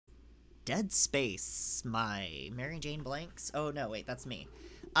Dead Space, my Mary Jane Blanks. Oh no, wait, that's me.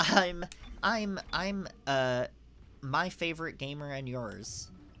 I'm my favorite gamer and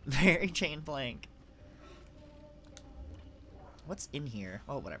yours, Mary Jane Blank. What's in here?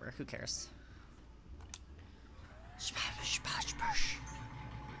 Oh, whatever. Who cares?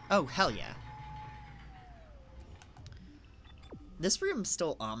 Oh, hell yeah. This room's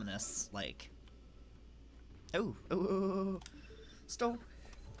still ominous, like. Oh, store.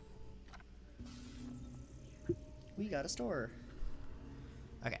 We got a store.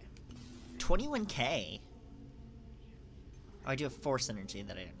 Okay. 21k. Oh, I do have force energy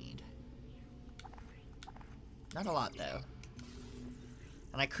that I don't need. Not a lot, though.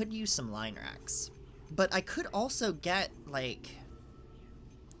 And I could use some line racks. But I could also get, like...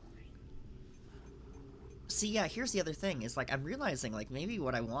 See, yeah, here's the other thing, is, like, I'm realizing, like, maybe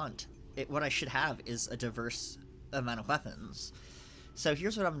what I want, what I should have is a diverse amount of weapons. So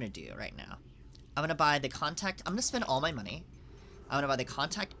here's what I'm gonna do right now. I'm gonna buy the contact... I'm gonna spend all my money. I'm gonna buy the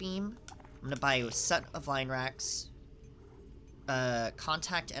contact beam. I'm gonna buy a set of line racks.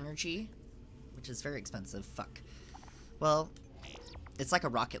 Contact energy, which is very expensive. Fuck. Well, it's like a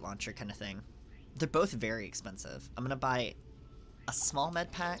rocket launcher kind of thing. They're both very expensive. I'm gonna buy a small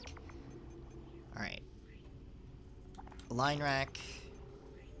med pack. Alright. Line rack.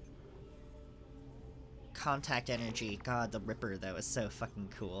 Contact energy. God, the Ripper, though, is so fucking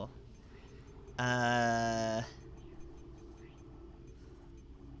cool. And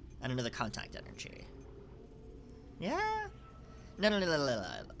another contact energy. Yeah? No.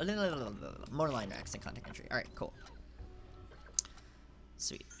 More line racks and contact energy. Alright, cool.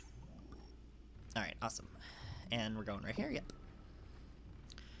 Sweet. Alright, awesome. And we're going right here, yep.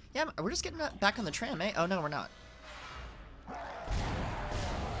 Yeah, we're just getting back on the tram, eh? Oh, no, we're not.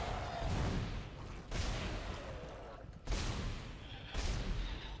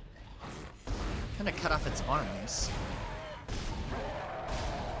 Kinda cut off its arms.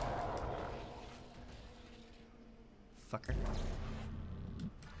 Fucker.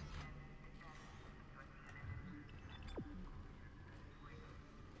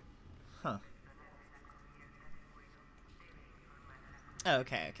 Huh. Oh,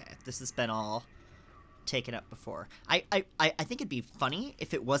 okay. This has been all taken up before. I think it'd be funny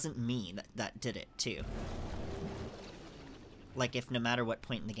if it wasn't me that did it, too. Like, if no matter what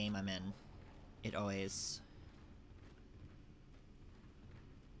point in the game I'm in, it always...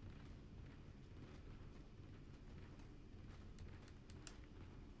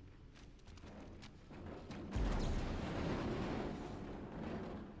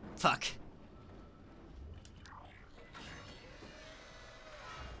 Fuck.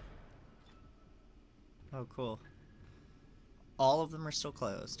 Oh, cool. All of them are still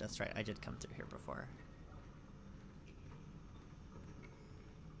closed. That's right, I did come through here before.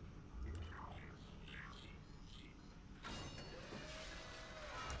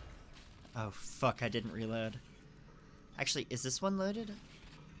 Oh, fuck, I didn't reload. Actually, is this one loaded?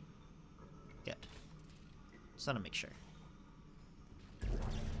 Good. Just want to make sure.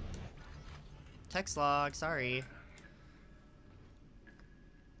 Text log, sorry.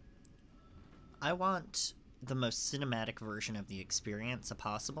 I want the most cinematic version of the experience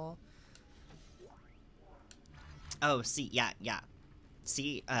possible. Oh, see, yeah.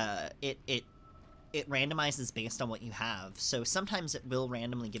 See, it randomizes based on what you have. So sometimes it will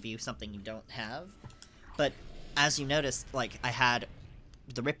randomly give you something you don't have. But as you noticed, like, I had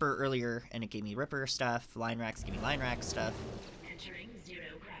the Ripper earlier, and it gave me Ripper stuff. Line racks give me line rack stuff. Entering zero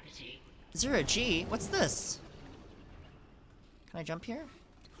gravity. 0G? What's this? Can I jump here?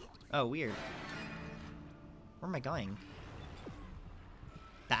 Oh, weird. Where am I going?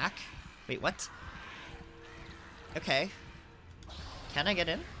 Back? Wait, what? Okay. Can I get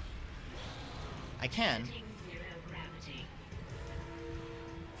in? I can.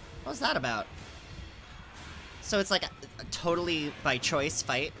 What was that about? So it's like a totally by choice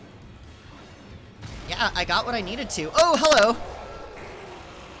fight? Yeah, I got what I needed to. Oh, hello!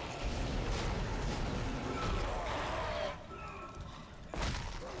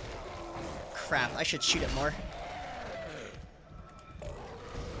 Crap, I should shoot it more.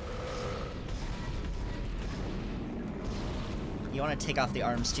 You want to take off the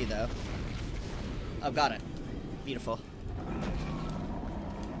arms too, though. Oh, got it. Beautiful.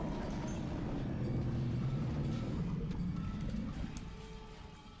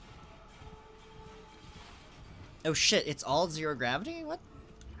 Oh shit, it's all zero gravity? What?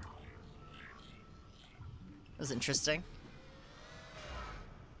 That was interesting.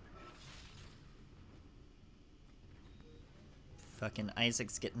 Fucking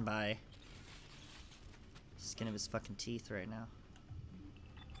Isaac's getting by skin of his fucking teeth right now.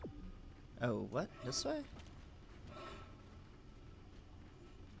 Oh, what? This way?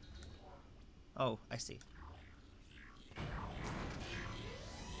 Oh, I see.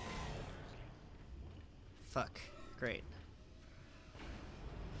 Fuck. Great.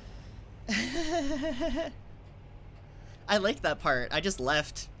 I like that part. I just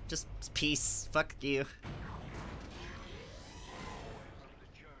left. Just peace. Fuck you.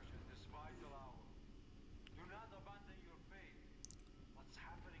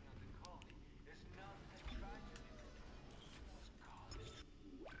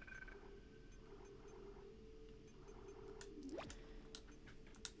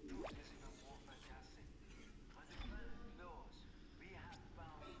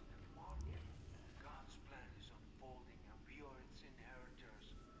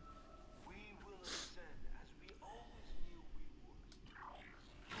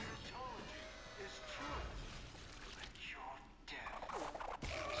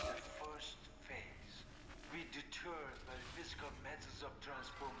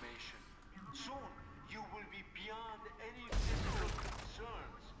 Transformation. Soon, you will be beyond any physical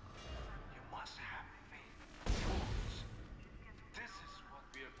concerns. You must have faith. Fools. This is what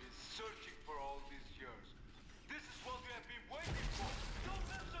we have been searching for all these years. This is what we have been waiting for. Don't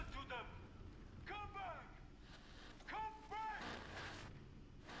listen to them. Come back. Come back.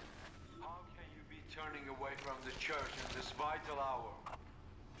 How can you be turning away from the church in this vital hour?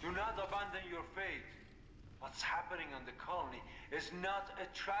 Do not abandon your faith. What's happening on the colony is not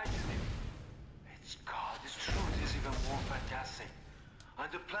a tragedy. It's God. Its truth is even more fantastic. On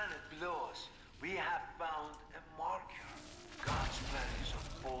the planet below us, we have found a marker. God's plan is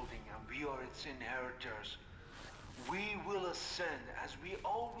unfolding and we are its inheritors. We will ascend as we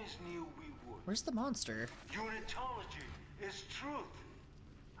always knew we would. Where's the monster? Unitology is truth.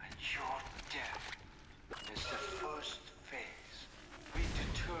 And your death is the first phase. We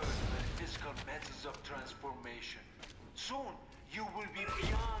deterred by physical methods of transformation. Soon, you will be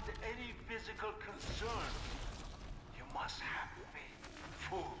beyond any physical concern. You must have faith,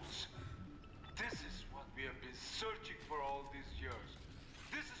 fools. This is what we have been searching for all these years.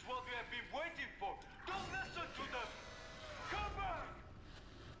 This is what we have been waiting for. Don't listen to them. Come back.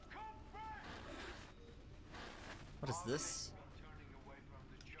 Come back. What is this? Turning away from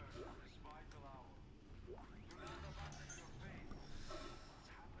the church in this vital hour. Do not abandon your faith. What's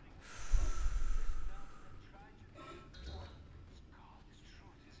happening is not a tragedy. God's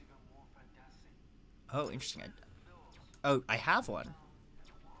truth is even more fantastic. Oh, interesting. Oh, I have one.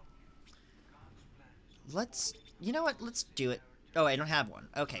 Let's... You know what? Let's do it. Oh, I don't have one.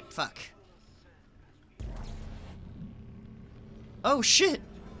 Okay, fuck. Oh, shit!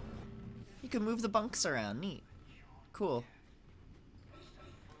 You can move the bunks around. Neat. Cool.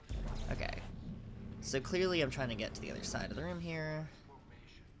 Okay. So clearly I'm trying to get to the other side of the room here.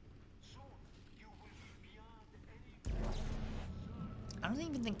 I don't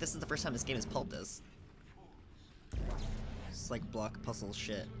even think this is the first time this game has pulled this. It's like block puzzle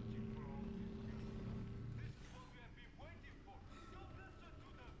shit.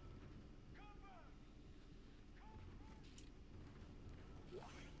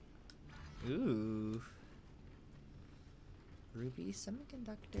 Ooh. Ruby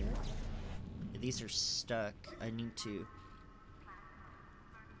semiconductor. These are stuck. I need to...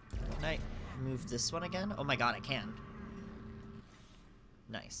 Can I move this one again? Oh my god, I can.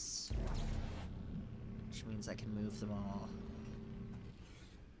 Nice. Which means I can move them all.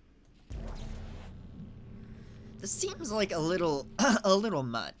 This seems like a little a little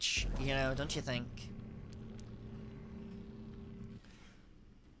much, you know, don't you think?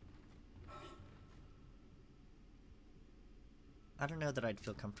 I don't know that I'd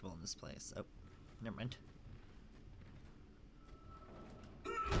feel comfortable in this place. Oh, never mind.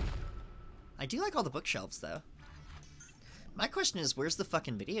 I do like all the bookshelves, though. My question is, where's the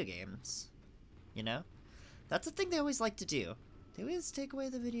fucking video games? You know? That's the thing they always like to do. They always take away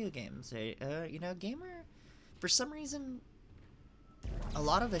the video games. You know, gamer... For some reason, a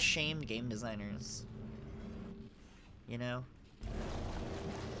lot of ashamed game designers. You know?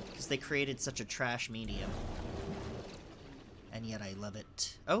 Because they created such a trash medium. And yet I love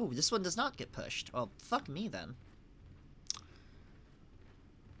it. Oh, this one does not get pushed. Well, fuck me then.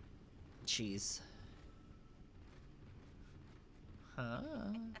 Jeez. Huh?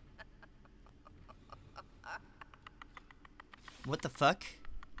 What the fuck?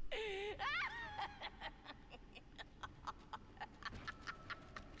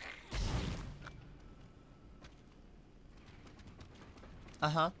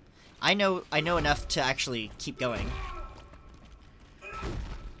 Uh-huh. I know enough to actually keep going.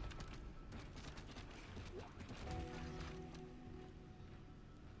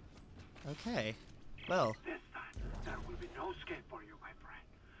 Okay. Well. This time, there will be no escape for you, my friend.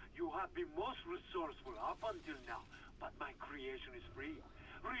 You have been most resourceful up until now, but my creation is free.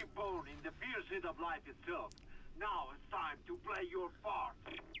 Reborn in the fierce heat of life itself. Now it's time to play your part.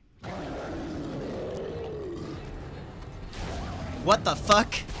 What the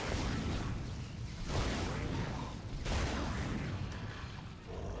fuck?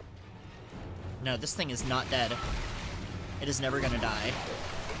 No, this thing is not dead. It is never gonna die.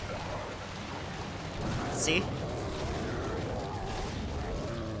 See?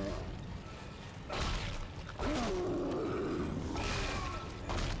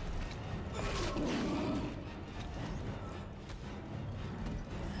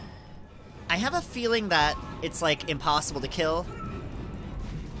 I have a feeling that it's, like, impossible to kill.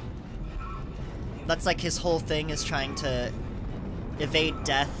 That's like his whole thing is trying to evade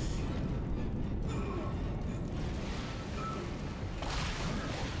death.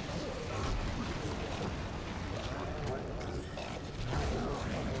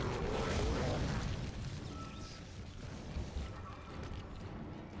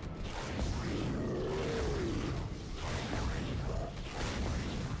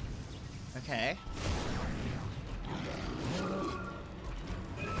 Okay.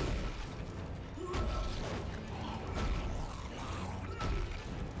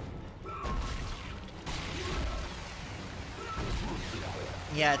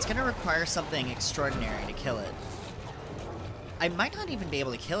 Yeah, it's gonna require something extraordinary to kill it. I might not even be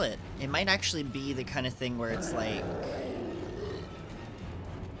able to kill it. It might actually be the kind of thing where it's like...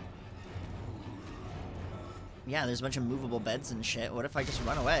 Yeah, there's a bunch of movable beds and shit. What if I just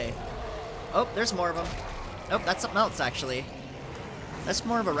run away? Oh, there's more of them. Oh, that's something else, actually. That's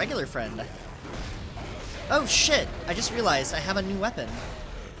more of a regular friend. Oh, shit! I just realized I have a new weapon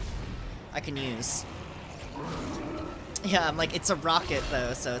I can use. Yeah, I'm like, it's a rocket,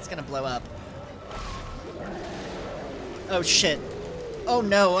 though, so it's gonna blow up. Oh, shit. Oh,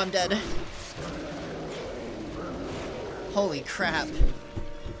 no, I'm dead. Holy crap.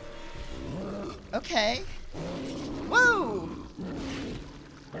 Okay. Whoa!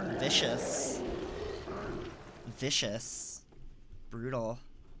 Vicious. Vicious. Brutal.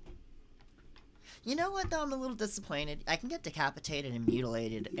 You know what, though? I'm a little disappointed. I can get decapitated and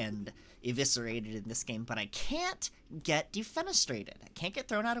mutilated and eviscerated in this game, but I can't get defenestrated. I can't get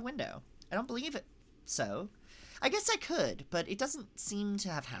thrown out a window. I don't believe it. So, I guess I could, but it doesn't seem to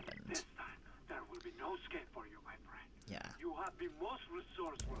have happened. This time, there will be no escape for you, my friend. Yeah. You have been most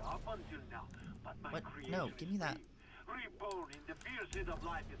resourceful up until now, but my What? creation No, give me is that. free. Reborn in the fierce heat of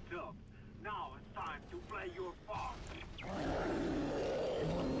life itself. Now it's time to play your part.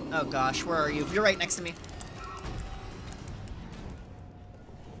 Oh gosh, where are you? You're right next to me.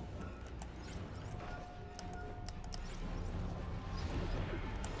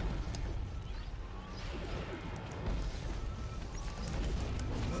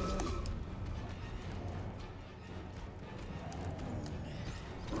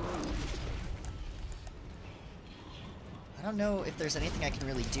 I don't know if there's anything I can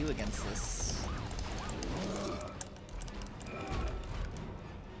really do against this.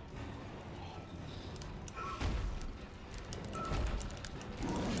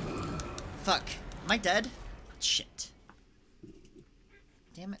 Fuck. Am I dead? Shit.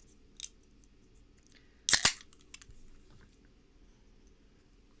 Damn it.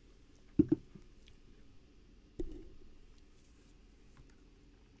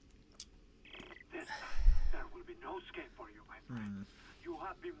 This time, there will be no escape for you, my friend. You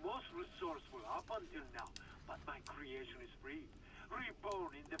have been most resourceful up until now, but my creation is free.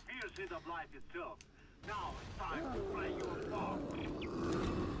 Reborn in the fierce heat of life itself. Now it's time to play your part.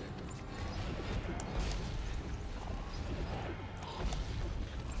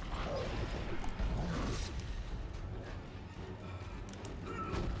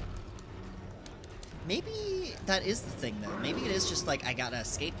 Maybe that is the thing, though. Maybe it is just like, I gotta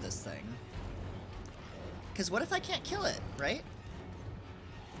escape this thing. Because what if I can't kill it, right?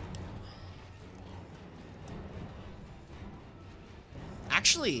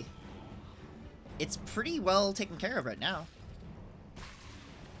 Actually, it's pretty well taken care of right now.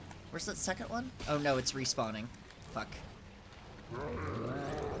 Where's that second one? Oh no, it's respawning. Fuck.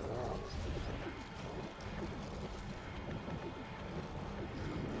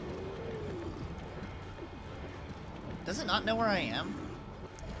 Does it not know where I am?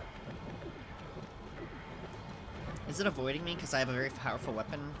 Is it avoiding me because I have a very powerful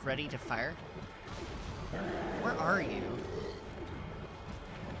weapon ready to fire? Where are you?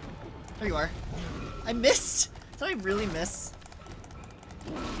 There you are. I missed! Did I really miss?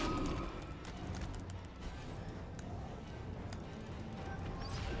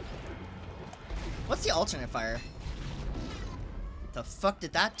 What's the alternate fire? The fuck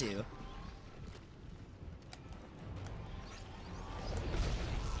did that do?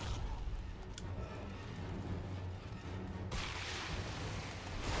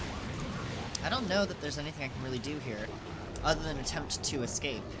 I don't know that there's anything I can really do here, other than attempt to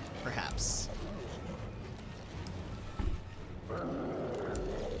escape, perhaps.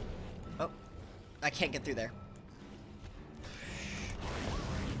 Oh, I can't get through there.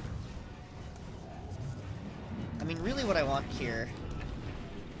 I mean, really what I want here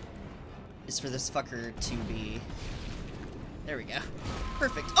is for this fucker to be... There we go.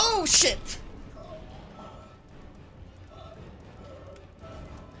 Perfect. Oh, shit!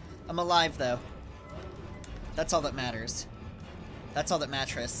 I'm alive, though. That's all that matters. That's all that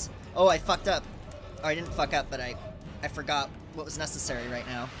matters. Oh, I fucked up. Or I didn't fuck up, but I forgot what was necessary right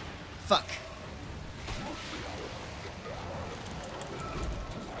now. Fuck.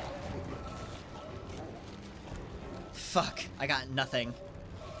 Fuck. I got nothing.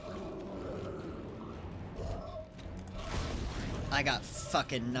 I got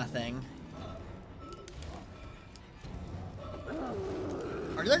fucking nothing.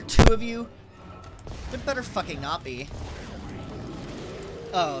 Are there two of you? There better fucking not be.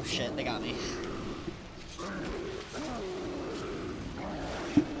 Oh shit, they got me.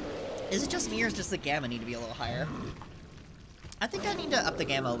 Is it just me or is just the gamma need to be a little higher? I think I need to up the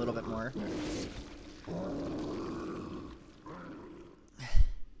gamma a little bit more.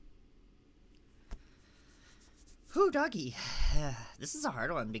 Whew, doggy. This is a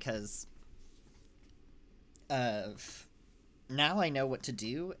hard one because now I know what to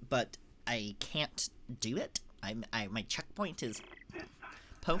do, but I can't do it. My checkpoint is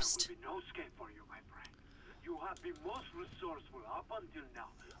post. There will be no escape for you, my friend. You have been most resourceful up until now,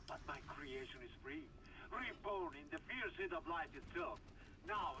 but my creation is free. Reborn in the fierce heat of life itself.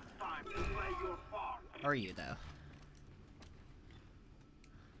 Now it's time to play your part. Are you, though?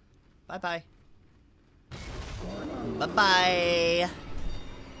 Bye-bye. Bye-bye.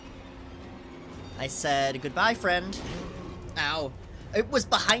 I said goodbye, friend. Ow. It was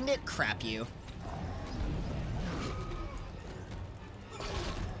behind it? Crap you.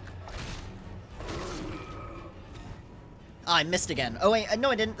 Oh, I missed again. Oh, wait. No,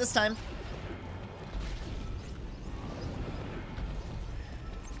 I didn't this time.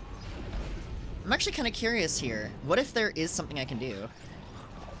 I'm actually kind of curious here. What if there is something I can do?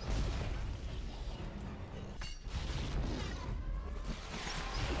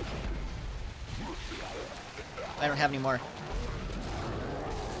 I don't have any more.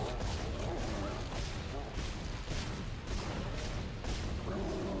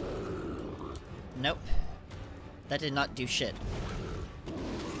 Nope. That did not do shit.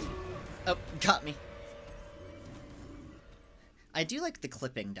 Oh, got me. I do like the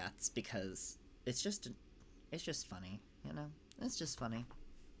clipping deaths because it's just funny, you know? It's just funny.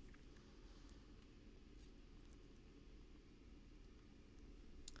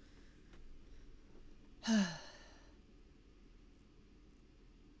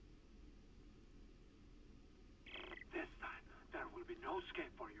 This time, there will be no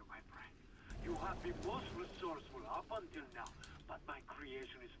escape for you, my friend. You have been most resourceful up until now, but my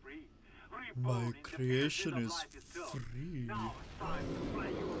creation is free. Reborn in the creation fierce heat of is life itself. free. Now it's time to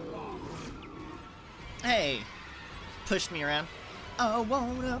play your part. Hey, pushed me around. I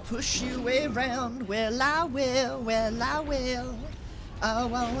wanna push you around. Well, I will. Well, I will. I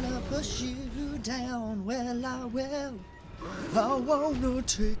wanna push you down. Well, I will. I wanna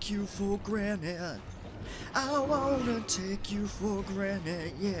take you for granted. I wanna take you for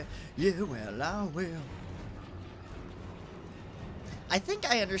granted. Yeah, yeah. Well, I will. I think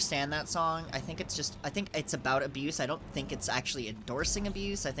I understand that song. I think it's about abuse. I don't think it's actually endorsing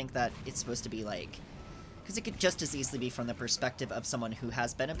abuse. I think that it's supposed to be like, because it could just as easily be from the perspective of someone who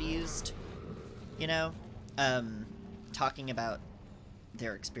has been abused, you know, talking about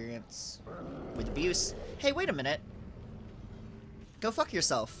their experience with abuse. Hey, wait a minute. Go fuck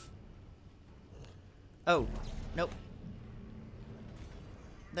yourself. Oh, nope.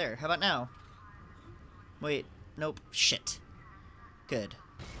 There, how about now? Wait, nope, shit. Good.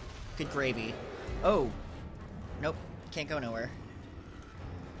 Good gravy. Oh. Nope. Can't go nowhere.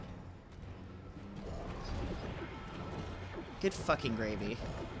 Good fucking gravy.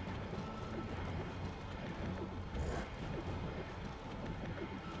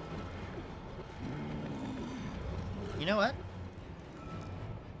 You know what?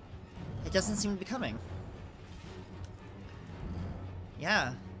 It doesn't seem to be coming.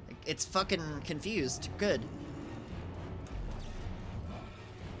 Yeah. It's fucking confused. Good.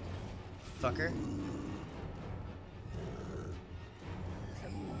 Fucker.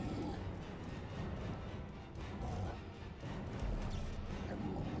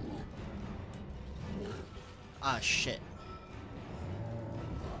 Ah, shit.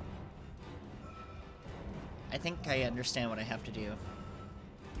 I think I understand what I have to do.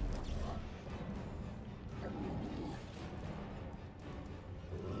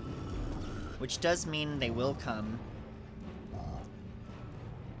 Which does mean they will come.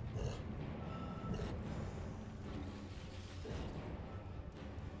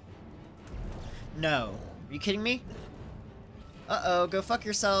 No. Are you kidding me? Uh-oh, go fuck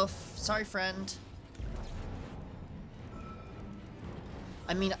yourself. Sorry, friend.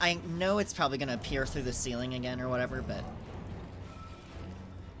 I mean, I know it's probably gonna appear through the ceiling again or whatever, but...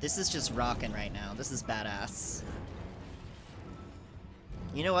 this is just rocking right now. This is badass.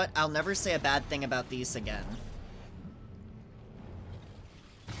 You know what? I'll never say a bad thing about these again.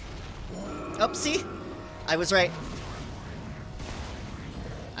 Oh, see? I was right.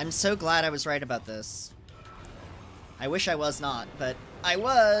 I'm so glad I was right about this. I wish I was not, but I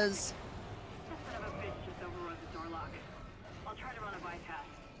was! This son of a bitch just overrode the door lock. I'll try to run a bypass.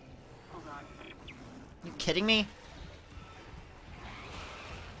 Hold on. You kidding me?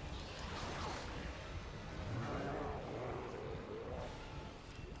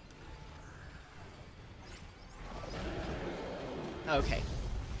 Okay.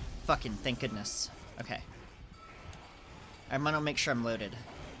 Fucking thank goodness. Okay. I'm gonna make sure I'm loaded.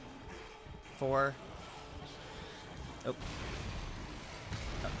 4. Oh.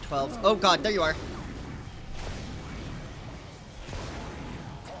 12. Oh god, there you are.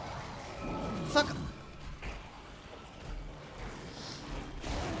 Fuck.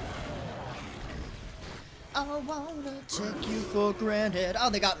 I wanna take you for granted. Oh,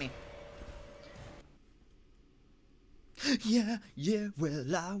 they got me. Yeah, yeah,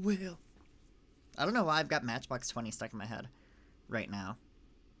 well, I will. I don't know why I've got Matchbox 20 stuck in my head right now.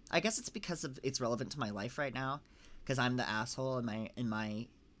 I guess it's because it's relevant to my life right now, because I'm the asshole in my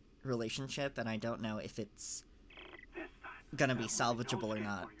relationship, and I don't know if it's gonna be salvageable or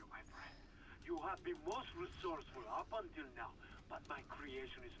not. You have been most resourceful up until now, but my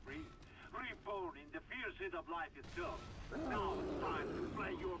creation is free, reborn in the fierce heat of life itself. Now it's time to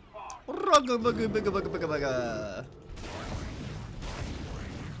play your part.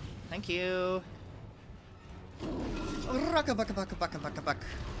 Thank you.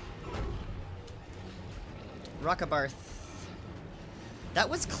 Rockabarth. That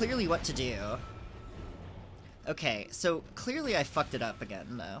was clearly what to do. Okay, so clearly I fucked it up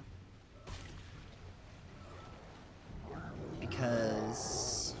again, though.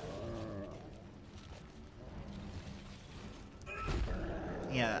 Because...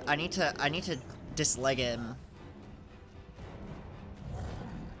 yeah, I need to disleg him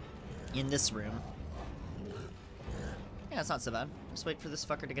in this room. Yeah, it's not so bad. Just wait for this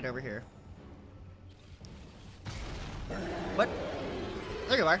fucker to get over here. What?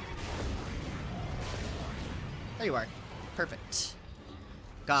 There you are. There you are. Perfect.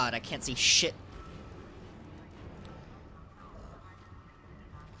 God, I can't see shit.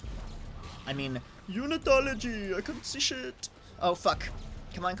 I mean, unitology! I couldn't see shit! Oh, fuck.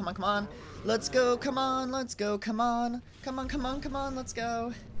 Come on, come on, come on. Let's go, come on, let's go, come on. Come on, come on, come on, let's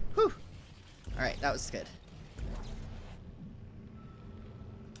go. Whew. Alright, that was good.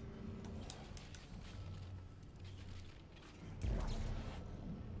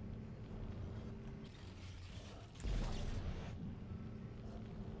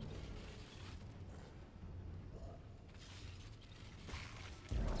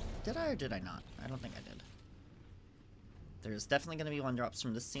 Did I or did I not? I don't think I did. There's definitely going to be one drops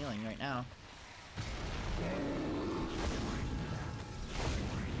from the ceiling right now.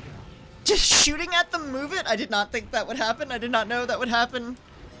 Just shooting at them, move it? I did not think that would happen. I did not know that would happen.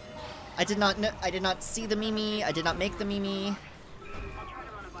 I did not know. I did not see the Mimi. I did not make the Mimi. I'll try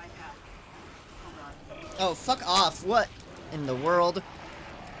to run a bypass. Hold on. Oh, fuck off. What in the world?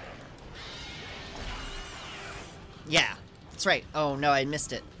 Yeah, that's right. Oh no, I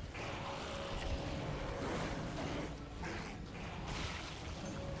missed it.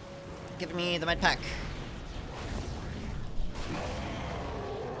 Give me the med pack.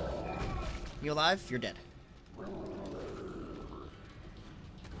 You alive? You're dead.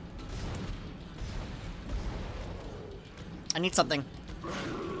 I need something.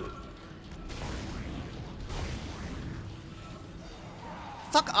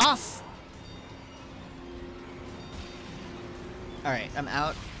 Fuck off! Alright, I'm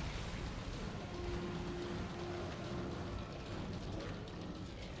out.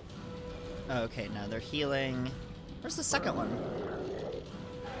 Okay, now they're healing. Where's the second one?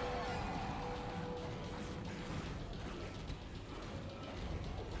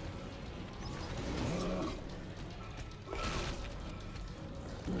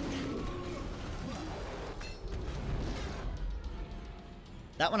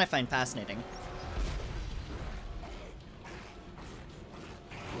 That one I find fascinating.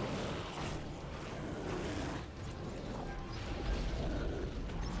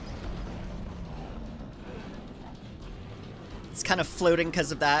 It's kind of floating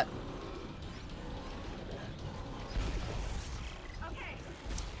because of that. Okay,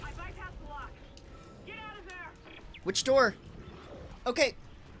 I bypassed the lock. Get out of there. Which door? Okay.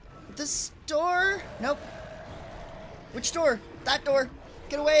 This door? Nope. Which door? That door.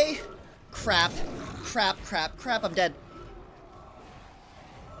 Get away. Crap. Crap, crap, crap. I'm dead.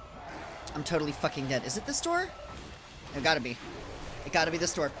 I'm totally fucking dead. Is it this door? It gotta be. It gotta be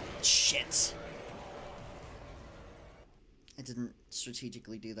this door. Shit. I didn't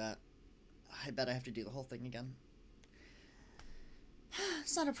strategically do that. I bet I have to do the whole thing again.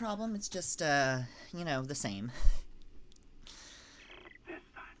 It's not a problem. It's just, you know, the same. This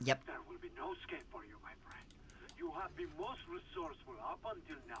time, Yep. there will be no escape for you, my friend. You have been most resourceful up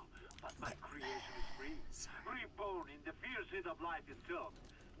until now, but my creation is free. Reborn in the fierce heat of life itself.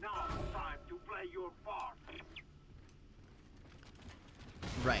 Now it's time to play your part.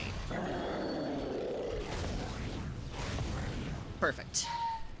 Right. Perfect.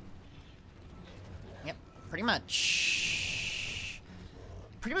 Yep, pretty much.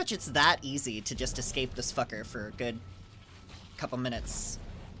 Pretty much it's that easy to just escape this fucker for a good couple minutes.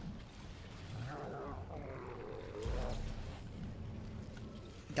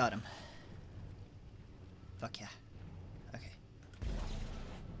 Got him. Fuck yeah. Okay.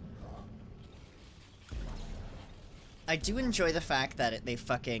 I do enjoy the fact that they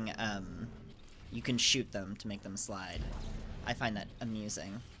fucking, you can shoot them to make them slide. I find that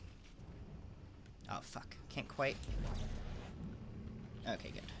amusing. Oh, fuck. Can't quite.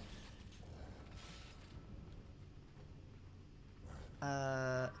 Okay, good.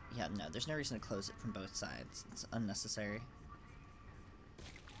 Yeah, no, there's no reason to close it from both sides. It's unnecessary.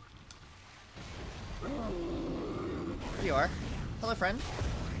 There you are. Hello, friend.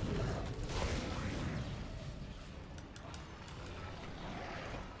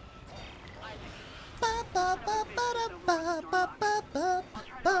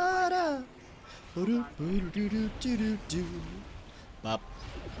 Bop.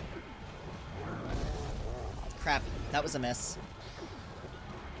 Crap, that was a miss.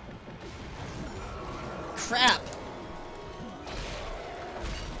 Crap!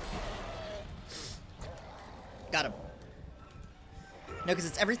 Got him. No, because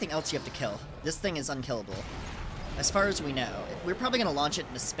it's everything else you have to kill. This thing is unkillable. As far as we know. We're probably going to launch it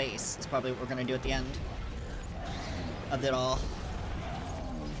into space. Is probably what we're going to do at the end of it all.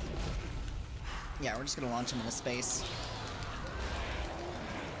 Yeah, we're just going to launch him into space.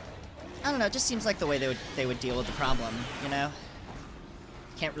 I don't know, it just seems like the way they would deal with the problem, you know?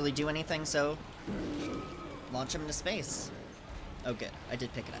 Can't really do anything, so launch him into space. Oh, good. I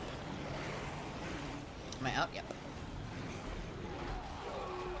did pick it up. Am I out? Yep.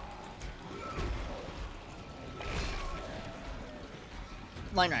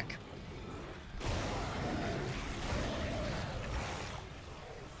 Line rack.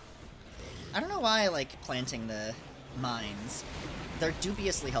 I don't know why I like planting the mines. They're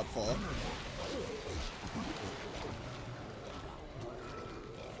dubiously helpful.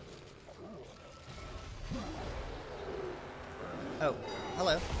 Oh,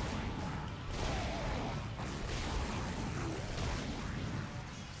 hello.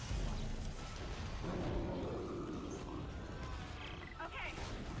 Okay,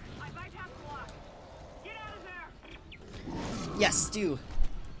 I bypassed the lock. Get out of there. Yes, do.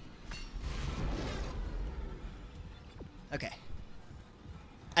 Okay.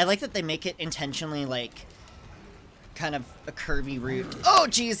 I like that they make it intentionally, like, kind of a curvy route. Oh,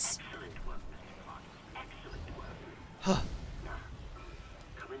 jeez! Excellent work, Mr. Clarke. Excellent work. Huh. Now,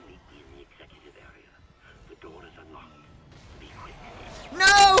 come and meet me in the executive area. The door is unlocked. Be quick. No!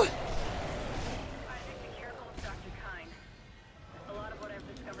 I think be careful with Dr. Kine. A lot of what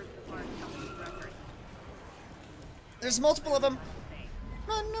I've discovered so far is company records. There's multiple of them. Insane.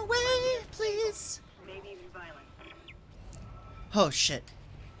 Run away, please. Maybe even violent. Oh, shit.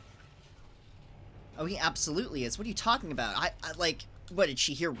 Oh, he absolutely is. What are you talking about? I like, what, did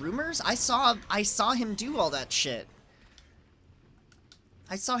she hear rumors? I saw him do all that shit.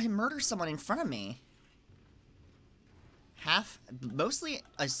 I saw him murder someone in front of me. Mostly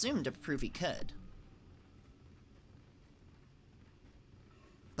assumed to prove he could.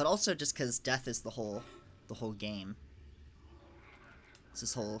 But also just because death is the whole game. It's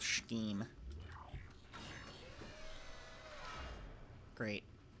this whole scheme. Great.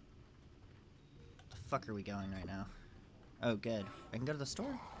 The fuck are we going right now? Oh, good. I can go to the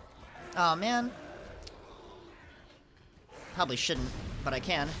store? Oh man. Probably shouldn't, but I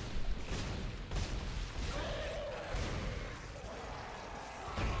can.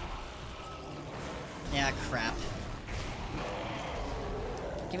 Yeah, crap.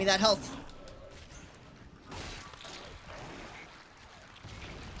 Give me that health.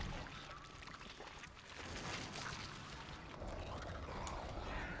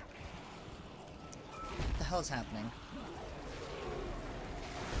 What the hell is happening?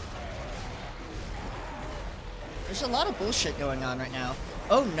 There's a lot of bullshit going on right now.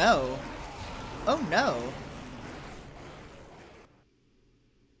 Oh no. Oh no.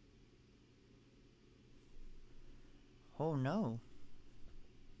 Oh no.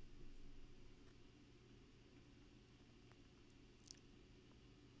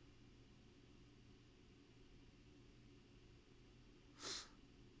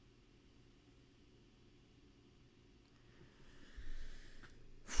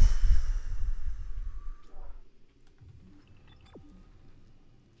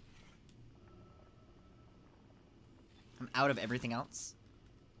 I'm out of everything else?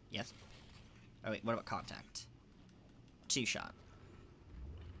 Yes. Oh wait, what about contact? 2-shot.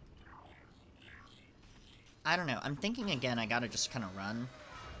 I don't know. I'm thinking again I gotta just kind of run.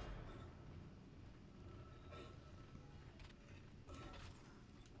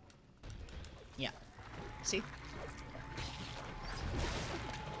 Yeah. See?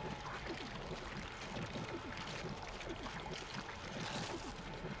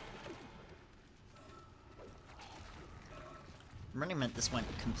 Running meant this went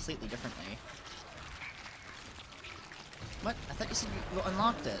completely differently. What? I thought you said you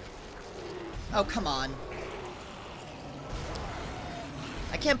unlocked it. Oh, come on.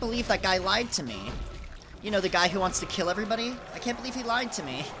 I can't believe that guy lied to me. You know, the guy who wants to kill everybody? I can't believe he lied to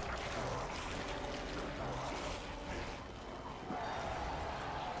me.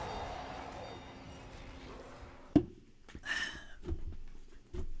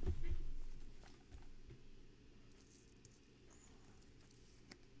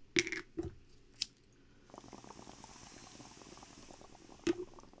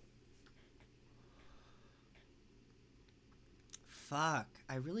 Fuck.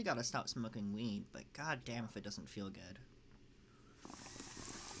 I really gotta stop smoking weed, but goddamn if it doesn't feel good.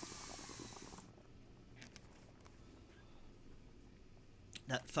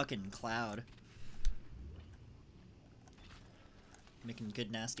 That fucking cloud. Making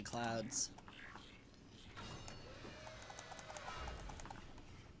good nasty clouds.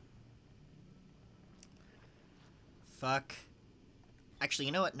 Fuck. Actually,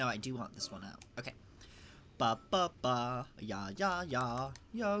 you know what? No, I do want this one out. Okay. Ba ba ba, ya ya ya,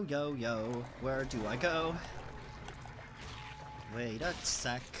 yo yo yo, where do I go? Wait a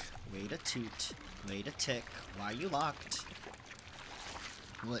sec, wait a toot, wait a tick, why are you locked?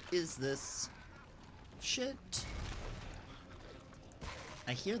 What is this? Shit.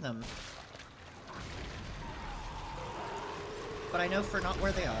 I hear them. But I know for not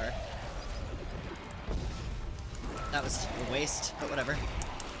where they are. That was a waste, but whatever.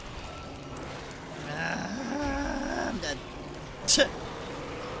 I'm dead.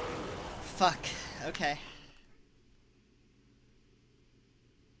 Fuck. Okay.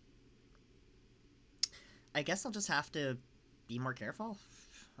 I guess I'll just have to be more careful.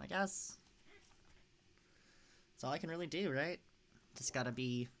 I guess. That's all I can really do, right? Just gotta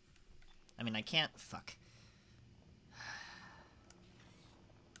be... I mean, I can't... Fuck.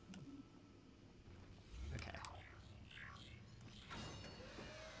 Okay.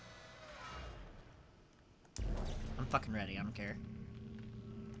 I'm fucking ready, I don't care.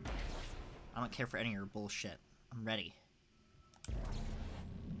 I don't care for any of your bullshit. I'm ready.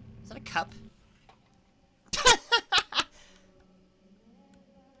 Is that a cup?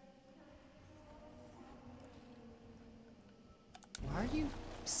 Why are you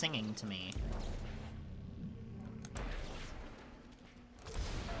singing to me?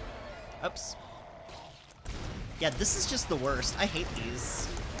 Oops. Yeah, this is just the worst. I hate these.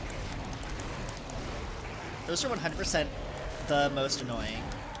 Those are 100% the most annoying.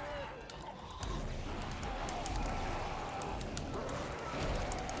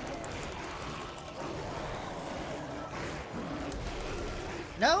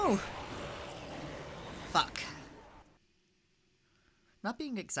 No! Fuck. Not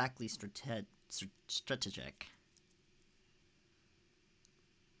being exactly strategic.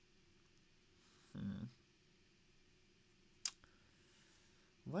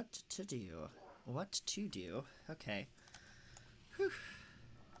 What to do? What to do? Okay. Whew.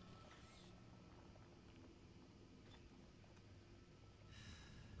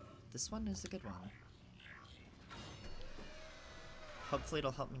 This one is a good one. Hopefully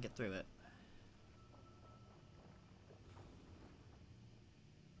it'll help me get through it.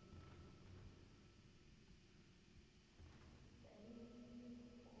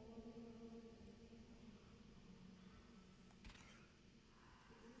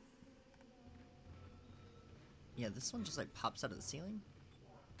 Yeah, this one just like pops out of the ceiling.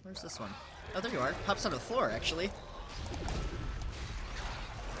 Where's this one? Oh, there you are. Pops out of the floor, actually.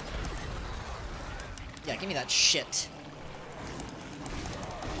 Yeah, give me that shit.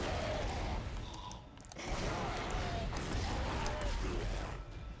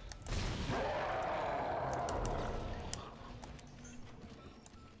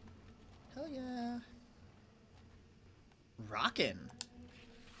 Hell yeah. Rockin'.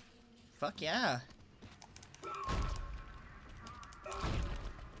 Fuck yeah.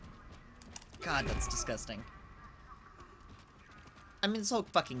 God, that's disgusting. I mean, this whole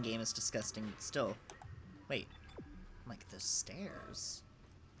fucking game is disgusting, but still. Wait. Like, the stairs?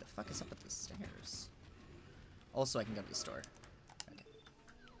 The fuck is up with the stairs? Also, I can go to the store. Okay.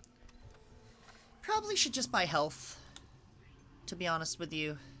 Probably should just buy health, to be honest with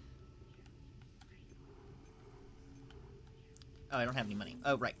you. Oh, I don't have any money.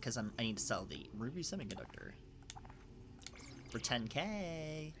 Oh, right, because I need to sell the ruby semiconductor. For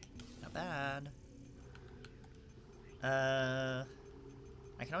 10k. Not bad. I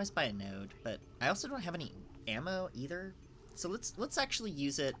can always buy a node, but I also don't have any ammo either. So let's actually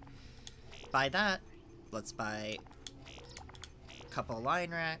use it. Buy that. Let's buy a couple of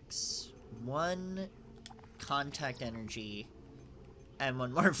line racks, 1 contact energy, and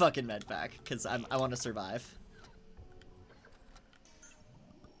 1 more fucking med pack, because I want to survive.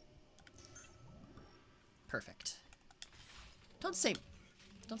 Perfect. Don't say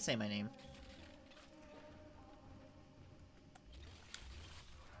my name.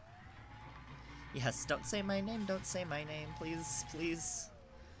 Yes, don't say my name, don't say my name, please, please.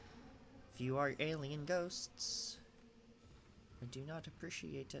 If you are alien ghosts, I do not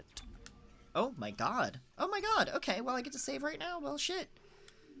appreciate it. Oh my god. Oh my god, okay, well I get to save right now, well shit.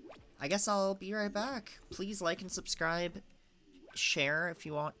 I guess I'll be right back. Please like and subscribe, share if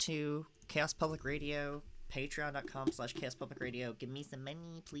you want to, Chaos Public Radio, patreon.com/Chaos Public Radio. Give me some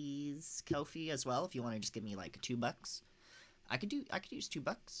money, please. Ko-fi as well, if you want to just give me like $2. I could use $2.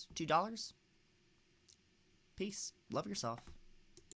 $2. Peace. Love yourself.